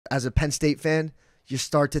as a Penn State fan, you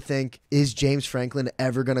start to think, is James Franklin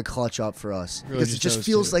ever going to clutch up for us? Really Because it just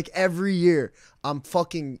feels like every year I'm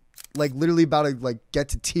fucking like literally about to like get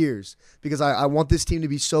to tears because I want this team to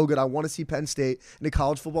be so good. I want to see Penn State in the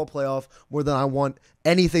college football playoff more than I want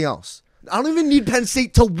anything else. I don't even need Penn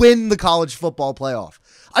State to win the college football playoff.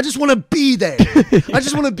 I just want to be there. I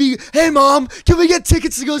just want to be, hey, Mom, can we get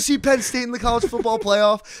tickets to go see Penn State in the college football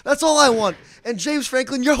playoff? That's all I want. And James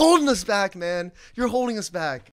Franklin, you're holding us back, man. You're holding us back.